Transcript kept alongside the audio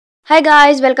Hi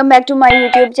guys, welcome back to my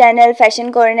YouTube channel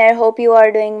Fashion Corner. Hope you are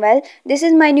doing well. This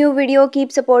is my new video.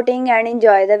 Keep supporting and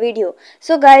enjoy the video.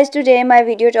 So guys, today my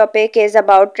video topic is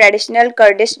about traditional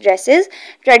Kurdish dresses.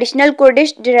 Traditional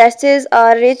Kurdish dresses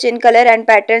are rich in color and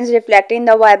patterns reflecting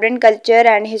the vibrant culture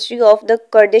and history of the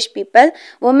Kurdish people.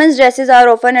 Women's dresses are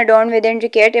often adorned with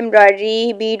intricate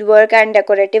embroidery, beadwork and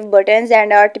decorative buttons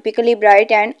and are typically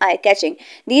bright and eye-catching.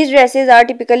 These dresses are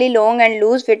typically long and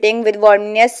loose fitting with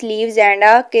voluminous sleeves and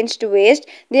a cinched waist.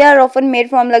 They are often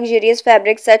made from luxurious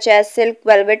fabrics such as silk,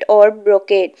 velvet, or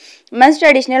brocade. Men's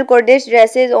traditional Kurdish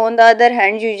dresses, on the other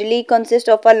hand, usually consist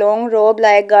of a long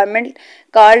robe-like garment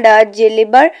called a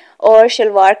jilbab or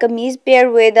shalwar kameez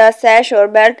paired with a sash or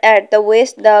belt at the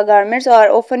waist. The garments are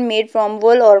often made from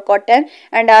wool or cotton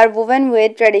and are woven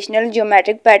with traditional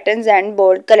geometric patterns and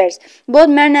bold colors. Both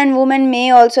men and women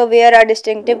may also wear a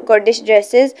distinctive Kurdish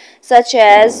dresses such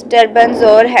as turbans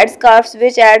or headscarves,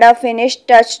 which add a finished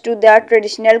touch to the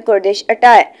traditional Kurdish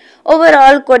attire.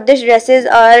 Overall, Kurdish dresses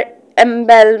are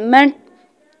embellishment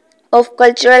of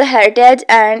cultural heritage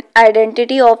and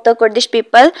identity of the Kurdish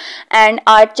people and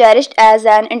are cherished as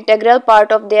an integral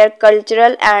part of their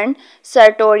cultural and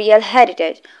sartorial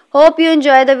heritage. Hope you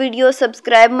enjoy the video.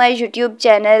 Subscribe my YouTube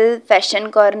channel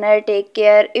Fashion Corner. Take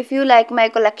care. If you like my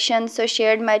collection, so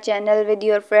share my channel with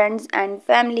your friends and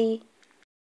family.